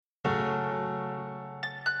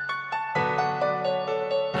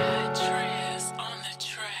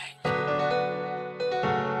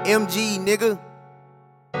MG, nigga.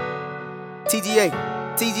 TGA,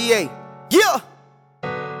 yeah.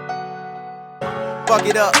 Fuck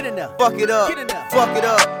it up, fuck it up, fuck it up, fuck it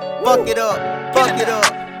up, fuck it up,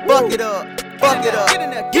 fuck it up, fuck it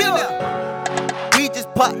up, yeah. We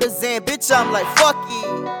just popped the Zan, bitch, I'm like, fuck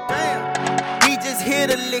it. Damn. We just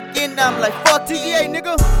hit a lick and I'm like, fuck TGA,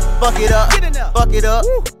 nigga. Fuck it up, fuck it up,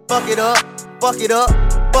 fuck it up, fuck it up,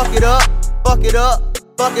 fuck it up, fuck it up,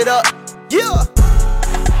 fuck it up, yeah.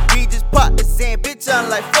 We just popped the Zan, bitch, I'm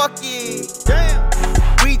like, fuck it. Damn.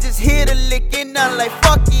 We just hit a lick and I'm like,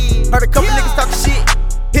 fuck it. Heard a couple niggas talking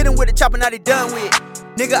shit, hit him with a chopper, now they done with.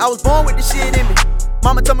 Nigga, I was born with this shit in me.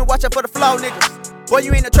 Mama told me watch out for the flaw niggas. Boy,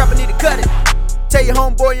 you ain't a trapper, need to cut it. Tell your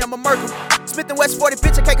homeboy I'm a murderer. Smith and West 40,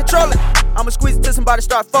 bitch, I can't control it. I'ma squeeze it till somebody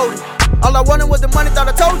start folding. All I wanted was the money, thought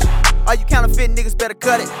I told you. All you counterfeit niggas better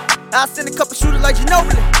cut it. I'll send a couple shooters like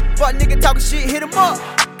Ginobili. Fuck nigga talking shit, hit him up.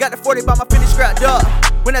 Got the 40 by my finish scrapped up.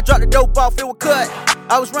 When I dropped the dope off, it was cut.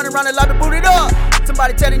 I was running around the lot to boot it up.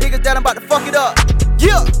 Somebody tell the niggas that I'm about to fuck it up.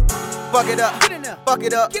 Yeah. Fuck it up. Fuck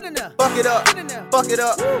it up. Fuck it up. Fuck it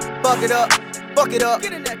up. Fuck it up. Fuck it up.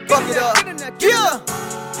 Fuck it up. Yeah.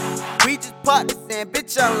 We just popped this and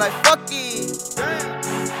bitch, I'm like, fuck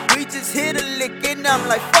it. We just hit a lick and I'm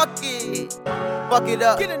like, fuck it. Fuck it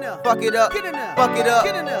up. Fuck it up. Fuck it up.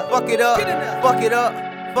 Fuck it up. Fuck it up.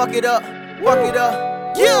 Fuck it up. Fuck it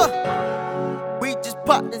up. Yeah. We just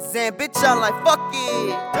popped this and bitch, I'm like, fuck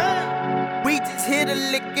it. We just hit a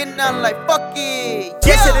lick and I'm like, fuck it.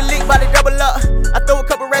 Just hit a lick by the double up. I throw a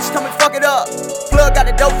couple rats, come and fuck it up. Plug got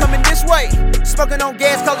the dope coming this way. Smoking on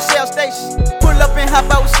gas, call the Shell station. Pull up and hop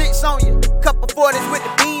out with six on you. Couple 40s with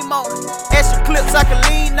the beam on it. Extra clips, I can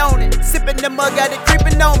lean on it. Sipping the mug, got it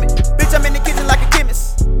creeping on me. Bitch, I'm in the kitchen like a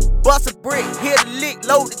chemist. Bust a brick, hit a lick,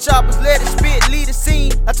 load the choppers, let it spit, lead the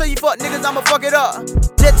scene. I tell you fuck niggas, I'ma fuck it up.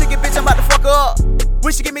 Jet ticket, bitch, I'm about to fuck her up.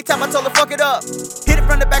 Wish she give me time, I told her fuck it up. Hit it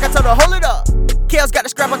from the back, I told her hold it up. Kale's got the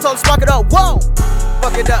scrap, I told her spark it up. Whoa!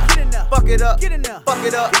 Fuck it up, fuck it up, fuck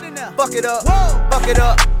it up, fuck it up, fuck it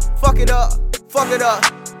up, fuck it up, fuck it up.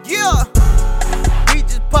 Yeah! We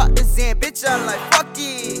just popped the Zan, bitch, I'm like, fuck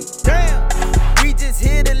it. Damn! We just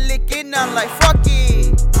hit a lick and I'm like, fuck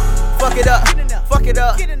it. Fuck it up, fuck it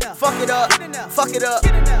up, fuck it up, fuck it up,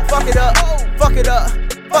 fuck it up, fuck it up,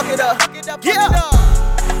 fuck it up, yeah.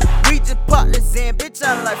 We just popped the Zan, bitch,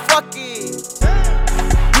 I'm like, fuck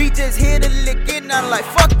it. We just hit a lick and I'm like,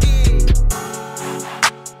 fuck it.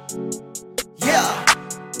 Yeah.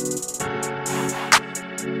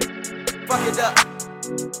 Fuck it up,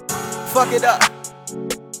 fuck it up.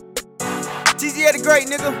 TGA the great,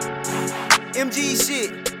 nigga. MG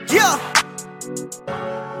shit, yeah.